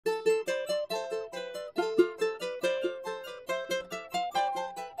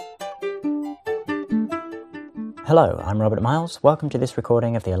Hello, I'm Robert Miles. Welcome to this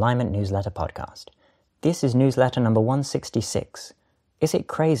recording of the Alignment Newsletter podcast. This is newsletter number 166. Is it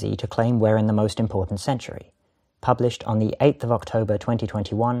crazy to claim we're in the most important century? Published on the 8th of October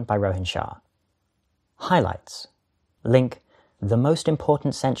 2021 by Rohin. Highlights. Link, The Most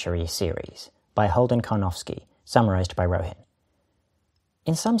Important Century series by Holden Karnofsky, summarized by Rohin.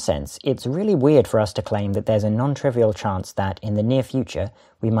 In some sense, it's really weird for us to claim that there's a non-trivial chance that in the near future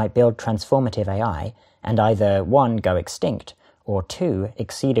we might build transformative AI and either 1. Go extinct, or 2.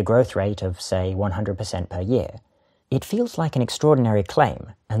 Exceed a growth rate of, say, 100% per year. It feels like an extraordinary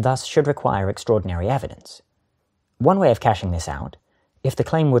claim, and thus should require extraordinary evidence. One way of cashing this out, if the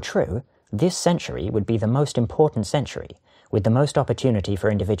claim were true, this century would be the most important century, with the most opportunity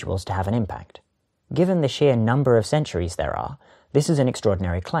for individuals to have an impact. Given the sheer number of centuries there are, this is an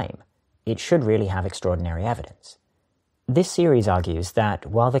extraordinary claim. It should really have extraordinary evidence. This series argues that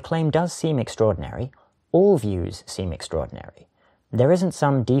while the claim does seem extraordinary, all views seem extraordinary. There isn't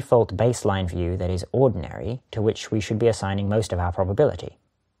some default baseline view that is ordinary to which we should be assigning most of our probability.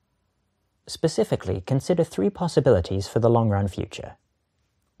 Specifically, consider 3 possibilities for the long-run future.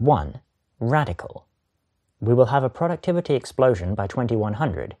 1. Radical. We will have a productivity explosion by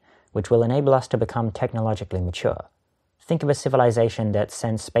 2100, which will enable us to become technologically mature. Think of a civilization that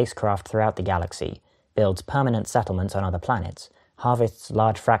sends spacecraft throughout the galaxy, builds permanent settlements on other planets, harvests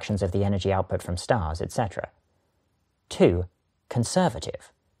large fractions of the energy output from stars, etc. 2.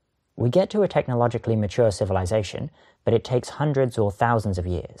 Conservative. We get to a technologically mature civilization, but it takes hundreds or thousands of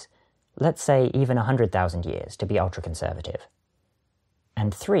years. Let's say even 100,000 years to be ultra-conservative.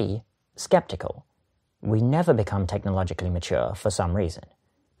 And 3. Skeptical. We never become technologically mature for some reason.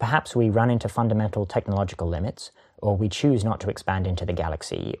 Perhaps we run into fundamental technological limits, or we choose not to expand into the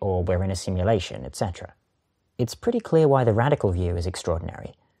galaxy, or we're in a simulation, etc. It's pretty clear why the radical view is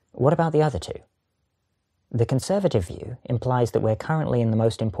extraordinary. What about the other 2? The conservative view implies that we're currently in the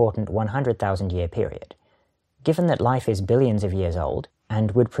most important 100,000-year period. Given that life is billions of years old,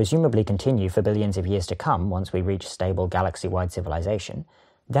 and would presumably continue for billions of years to come once we reach stable galaxy-wide civilization,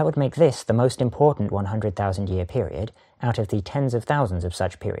 that would make this the most important 100,000-year period out of the tens of thousands of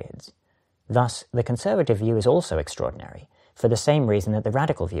such periods. Thus, the conservative view is also extraordinary, for the same reason that the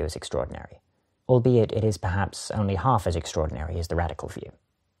radical view is extraordinary, albeit it is perhaps only half as extraordinary as the radical view.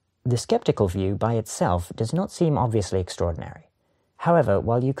 The skeptical view by itself does not seem obviously extraordinary. However,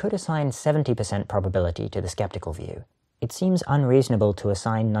 while you could assign 70% probability to the skeptical view, it seems unreasonable to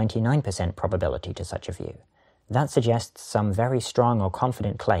assign 99% probability to such a view. That suggests some very strong or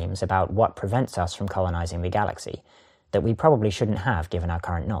confident claims about what prevents us from colonizing the galaxy that we probably shouldn't have given our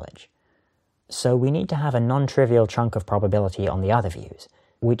current knowledge. So we need to have a non-trivial chunk of probability on the other views,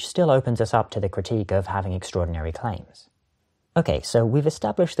 which still opens us up to the critique of having extraordinary claims. Okay, so we've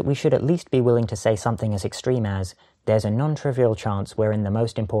established that we should at least be willing to say something as extreme as, there's a non-trivial chance we're in the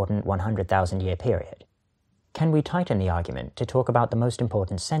most important 100,000-year period. Can we tighten the argument to talk about the most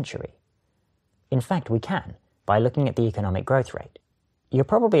important century? In fact, we can, by looking at the economic growth rate. You're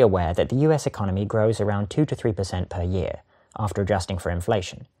probably aware that the US economy grows around 2 to 3% per year, after adjusting for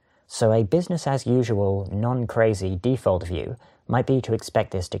inflation, so a business-as-usual, non-crazy default view might be to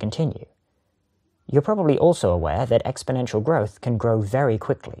expect this to continue. You're probably also aware that exponential growth can grow very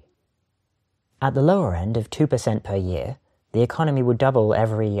quickly. At the lower end of 2% per year, the economy would double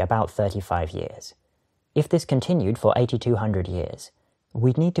every about 35 years. If this continued for 8,200 years,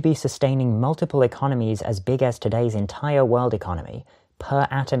 we'd need to be sustaining multiple economies as big as today's entire world economy per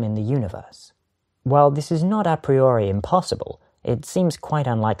atom in the universe. While this is not a priori impossible, it seems quite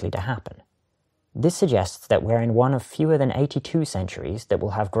unlikely to happen. This suggests that we're in one of fewer than 82 centuries that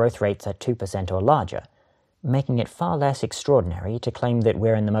will have growth rates at 2% or larger, making it far less extraordinary to claim that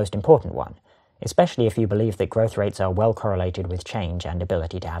we're in the most important one, especially if you believe that growth rates are well correlated with change and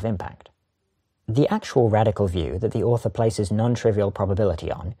ability to have impact. The actual radical view that the author places non-trivial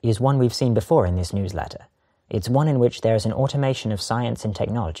probability on is one we've seen before in this newsletter. It's one in which there is an automation of science and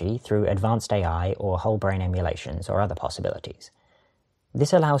technology through advanced AI or whole-brain emulations or other possibilities.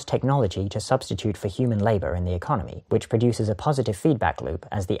 This allows technology to substitute for human labor in the economy, which produces a positive feedback loop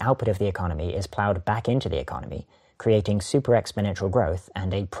as the output of the economy is plowed back into the economy, creating super-exponential growth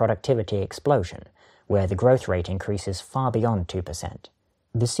and a productivity explosion, where the growth rate increases far beyond 2%.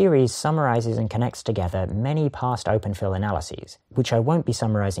 The series summarizes and connects together many past OpenPhil analyses, which I won't be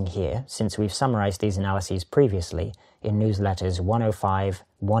summarizing here since we've summarized these analyses previously in newsletters 105,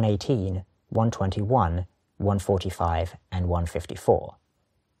 118, 121, 145, and 154.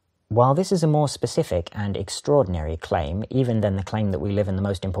 While this is a more specific and extraordinary claim even than the claim that we live in the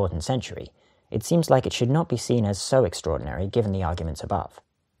most important century, it seems like it should not be seen as so extraordinary given the arguments above.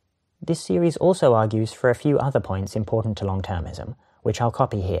 This series also argues for a few other points important to long-termism, which I'll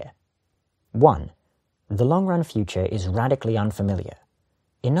copy here. 1. The long-run future is radically unfamiliar.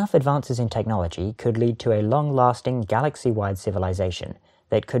 Enough advances in technology could lead to a long-lasting, galaxy-wide civilization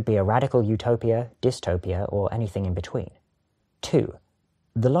that could be a radical utopia, dystopia, or anything in between. 2.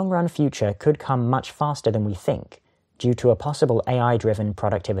 The long-run future could come much faster than we think, due to a possible AI-driven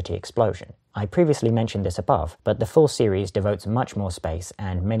productivity explosion. I previously mentioned this above, but the full series devotes much more space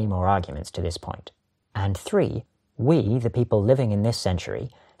and many more arguments to this point. And 3, we, the people living in this century,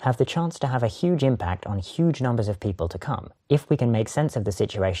 have the chance to have a huge impact on huge numbers of people to come, if we can make sense of the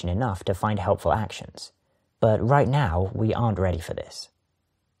situation enough to find helpful actions. But right now, we aren't ready for this.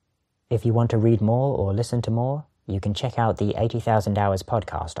 If you want to read more or listen to more, you can check out the 80,000 Hours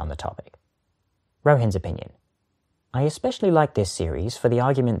podcast on the topic. Rohin's opinion. I especially like this series for the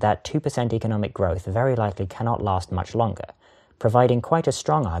argument that 2% economic growth very likely cannot last much longer, providing quite a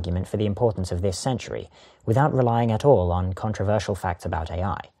strong argument for the importance of this century, without relying at all on controversial facts about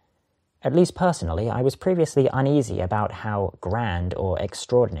AI. At least personally, I was previously uneasy about how grand or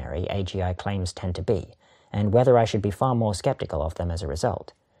extraordinary AGI claims tend to be, and whether I should be far more skeptical of them as a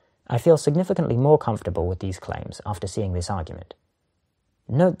result. I feel significantly more comfortable with these claims after seeing this argument.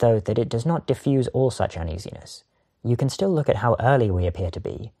 Note, though, that it does not diffuse all such uneasiness. You can still look at how early we appear to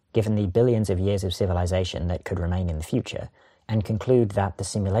be, given the billions of years of civilization that could remain in the future, and conclude that the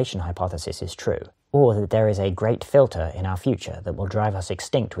simulation hypothesis is true, or that there is a great filter in our future that will drive us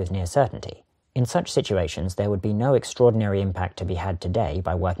extinct with near certainty. In such situations, there would be no extraordinary impact to be had today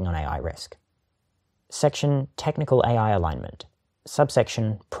by working on AI risk. Section Technical AI Alignment.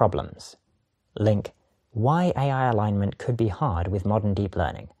 Subsection Problems. Link Why AI Alignment Could Be Hard with Modern Deep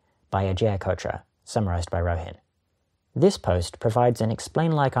Learning by Ajay Kotra, summarized by Rohin. This post provides an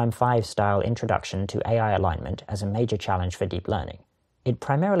explain-like-I'm-5 style introduction to AI alignment as a major challenge for deep learning. It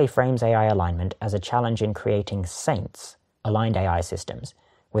primarily frames AI alignment as a challenge in creating saints, aligned AI systems,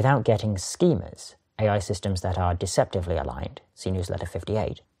 without getting schemas, AI systems that are deceptively aligned, see newsletter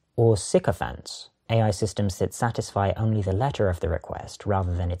 58, or sycophants, AI systems that satisfy only the letter of the request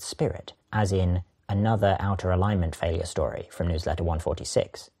rather than its spirit, as in another outer alignment failure story from newsletter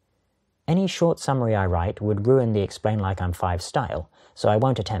 146. Any short summary I write would ruin the explain-like-I'm-5 style, so I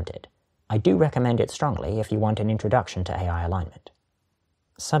won't attempt it. I do recommend it strongly if you want an introduction to AI alignment.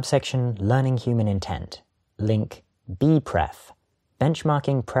 Subsection Learning Human Intent. Link BPref,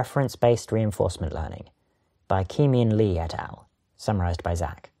 Benchmarking Preference-Based Reinforcement Learning, by Ki-Min Lee et al., summarized by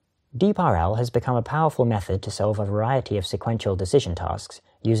Zach. DeepRL has become a powerful method to solve a variety of sequential decision tasks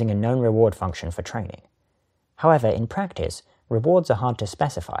using a known reward function for training. However, in practice, rewards are hard to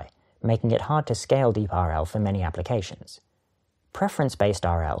specify, making it hard to scale DeepRL for many applications. Preference-based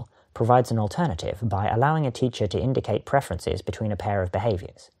RL provides an alternative by allowing a teacher to indicate preferences between a pair of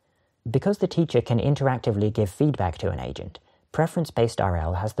behaviors. Because the teacher can interactively give feedback to an agent, preference-based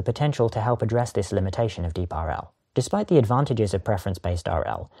RL has the potential to help address this limitation of DeepRL. Despite the advantages of preference-based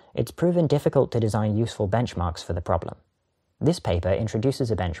RL, it's proven difficult to design useful benchmarks for the problem. This paper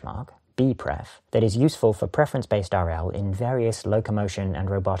introduces a benchmark, BPref, that is useful for preference-based RL in various locomotion and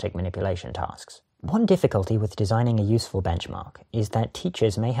robotic manipulation tasks. One difficulty with designing a useful benchmark is that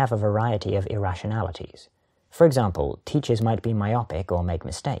teachers may have a variety of irrationalities. For example, teachers might be myopic or make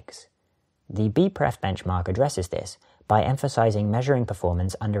mistakes. The BPref benchmark addresses this by emphasizing measuring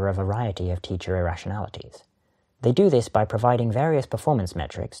performance under a variety of teacher irrationalities. They do this by providing various performance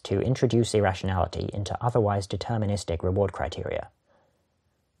metrics to introduce irrationality into otherwise deterministic reward criteria.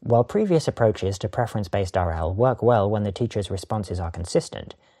 While previous approaches to preference-based RL work well when the teacher's responses are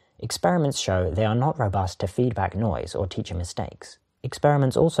consistent, experiments show they are not robust to feedback noise or teacher mistakes.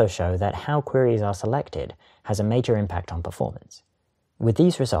 Experiments also show that how queries are selected has a major impact on performance. With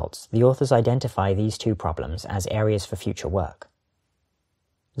these results, the authors identify these two problems as areas for future work.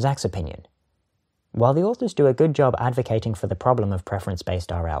 Zach's opinion. While the authors do a good job advocating for the problem of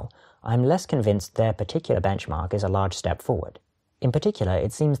preference-based RL, I'm less convinced their particular benchmark is a large step forward. In particular,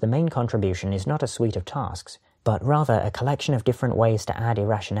 it seems the main contribution is not a suite of tasks, but rather a collection of different ways to add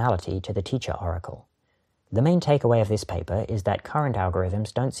irrationality to the teacher oracle. The main takeaway of this paper is that current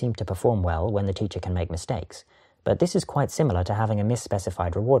algorithms don't seem to perform well when the teacher can make mistakes, but this is quite similar to having a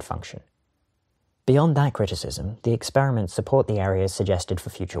misspecified reward function. Beyond that criticism, the experiments support the areas suggested for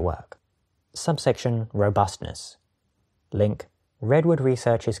future work. Subsection Robustness. Link Redwood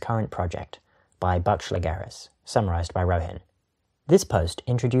Research's Current Project by Baksh-Lageris, summarized by Rohin. This post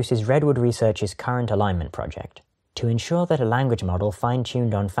introduces Redwood Research's current alignment project to ensure that a language model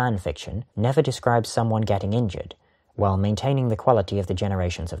fine-tuned on fan fiction never describes someone getting injured while maintaining the quality of the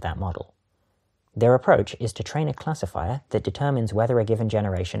generations of that model. Their approach is to train a classifier that determines whether a given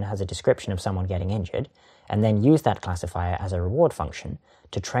generation has a description of someone getting injured, and then use that classifier as a reward function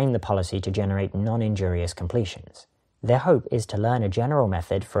to train the policy to generate non-injurious completions. Their hope is to learn a general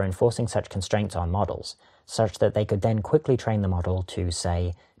method for enforcing such constraints on models, such that they could then quickly train the model to,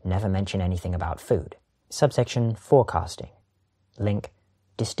 say, never mention anything about food. Subsection Forecasting. Link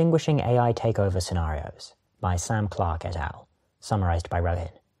Distinguishing AI Takeover Scenarios by Sam Clark et al., summarized by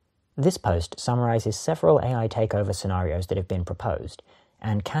Rohin. This post summarizes several AI takeover scenarios that have been proposed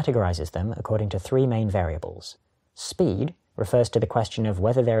and categorizes them according to three main variables. Speed refers to the question of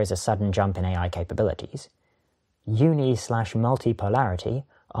whether there is a sudden jump in AI capabilities. Uni/multipolarity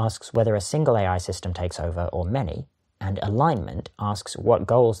asks whether a single AI system takes over or many, and alignment asks what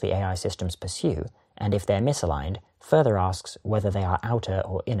goals the AI systems pursue, and if they're misaligned, further asks whether they are outer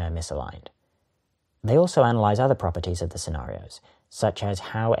or inner misaligned. They also analyze other properties of the scenarios, such as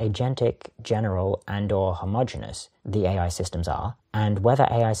how agentic, general, and/or homogeneous the AI systems are, and whether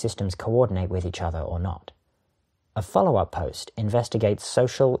AI systems coordinate with each other or not. A follow-up post investigates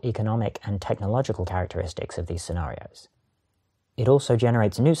social, economic, and technological characteristics of these scenarios. It also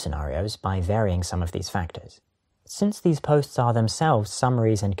generates new scenarios by varying some of these factors. Since these posts are themselves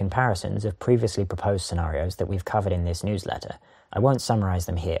summaries and comparisons of previously proposed scenarios that we've covered in this newsletter, I won't summarize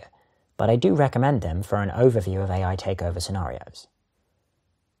them here, but I do recommend them for an overview of AI takeover scenarios.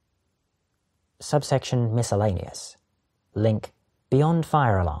 Subsection Miscellaneous. Link Beyond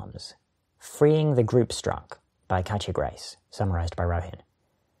Fire Alarms. Freeing the Group Struck by Katja Grace, summarized by Rohin.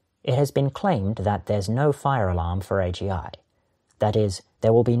 It has been claimed that there's no fire alarm for AGI. That is,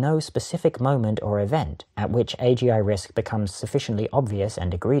 there will be no specific moment or event at which AGI risk becomes sufficiently obvious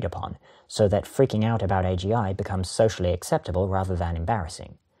and agreed upon, so that freaking out about AGI becomes socially acceptable rather than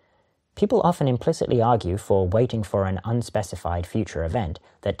embarrassing. People often implicitly argue for waiting for an unspecified future event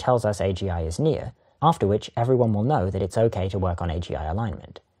that tells us AGI is near, after which everyone will know that it's okay to work on AGI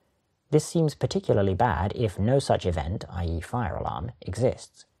alignment. This seems particularly bad if no such event, i.e. fire alarm,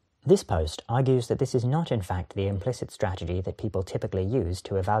 exists. This post argues that this is not in fact the implicit strategy that people typically use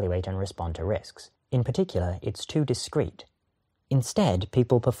to evaluate and respond to risks. In particular, it's too discrete. Instead,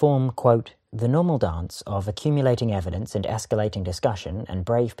 people perform, quote, the normal dance of accumulating evidence and escalating discussion and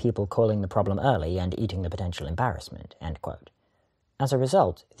brave people calling the problem early and eating the potential embarrassment, end quote. As a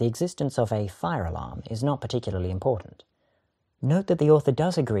result, the existence of a fire alarm is not particularly important. Note that the author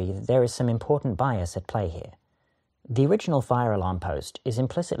does agree that there is some important bias at play here. The original fire alarm post is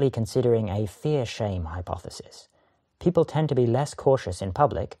implicitly considering a fear-shame hypothesis. People tend to be less cautious in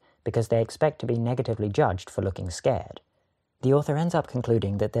public because they expect to be negatively judged for looking scared. The author ends up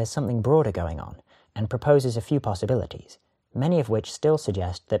concluding that there's something broader going on and proposes a few possibilities, many of which still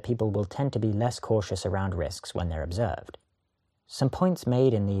suggest that people will tend to be less cautious around risks when they're observed. Some points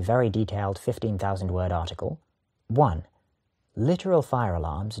made in the very detailed 15,000-word article. 1. Literal fire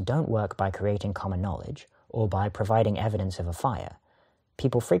alarms don't work by creating common knowledge or by providing evidence of a fire.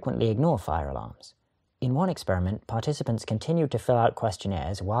 People frequently ignore fire alarms. In one experiment, participants continued to fill out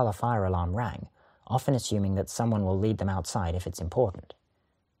questionnaires while a fire alarm rang, often assuming that someone will lead them outside if it's important.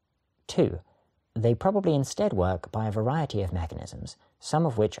 2. They probably instead work by a variety of mechanisms, some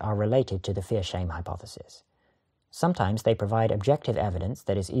of which are related to the fear-shame hypothesis. Sometimes they provide objective evidence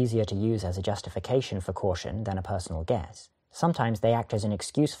that is easier to use as a justification for caution than a personal guess. Sometimes they act as an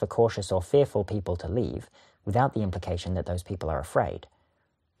excuse for cautious or fearful people to leave, without the implication that those people are afraid.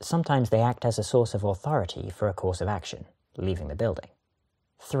 Sometimes they act as a source of authority for a course of action, leaving the building.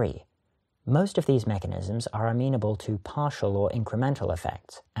 3. Most of these mechanisms are amenable to partial or incremental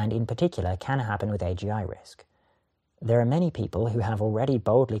effects, and in particular can happen with AGI risk. There are many people who have already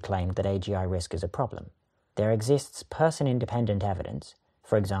boldly claimed that AGI risk is a problem. There exists person-independent evidence.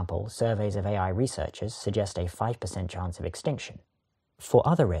 For example, surveys of AI researchers suggest a 5% chance of extinction. For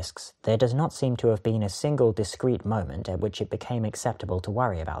other risks, there does not seem to have been a single discrete moment at which it became acceptable to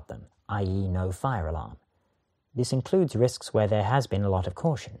worry about them, i.e. no fire alarm. This includes risks where there has been a lot of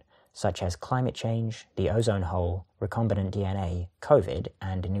caution, such as climate change, the ozone hole, recombinant DNA, COVID,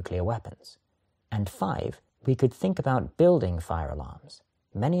 and nuclear weapons. And 5, we could think about building fire alarms.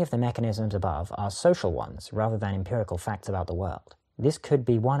 Many of the mechanisms above are social ones rather than empirical facts about the world. This could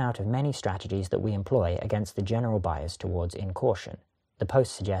be one out of many strategies that we employ against the general bias towards incaution. The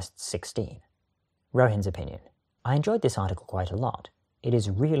post suggests 16. Rohin's opinion. I enjoyed this article quite a lot. It is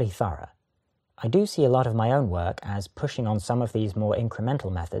really thorough. I do see a lot of my own work as pushing on some of these more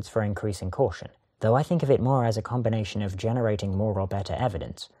incremental methods for increasing caution, though I think of it more as a combination of generating more or better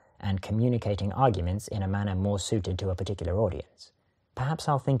evidence and communicating arguments in a manner more suited to a particular audience. Perhaps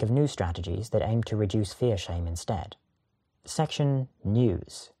I'll think of new strategies that aim to reduce fear-shame instead. Section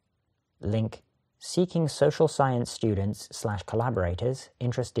News. Link Seeking Social Science Students/Collaborators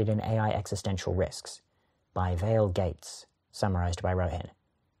Interested in AI Existential Risks by Vale Gates, summarized by Rohin.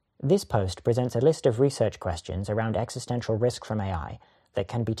 This post presents a list of research questions around existential risk from AI that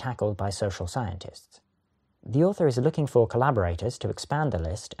can be tackled by social scientists. The author is looking for collaborators to expand the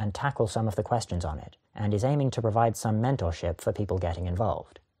list and tackle some of the questions on it, and is aiming to provide some mentorship for people getting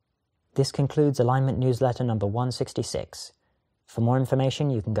involved. This concludes Alignment Newsletter number 166. For more information,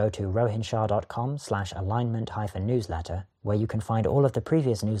 you can go to rohinshah.com/alignment-newsletter, where you can find all of the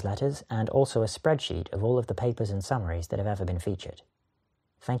previous newsletters and also a spreadsheet of all of the papers and summaries that have ever been featured.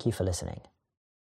 Thank you for listening.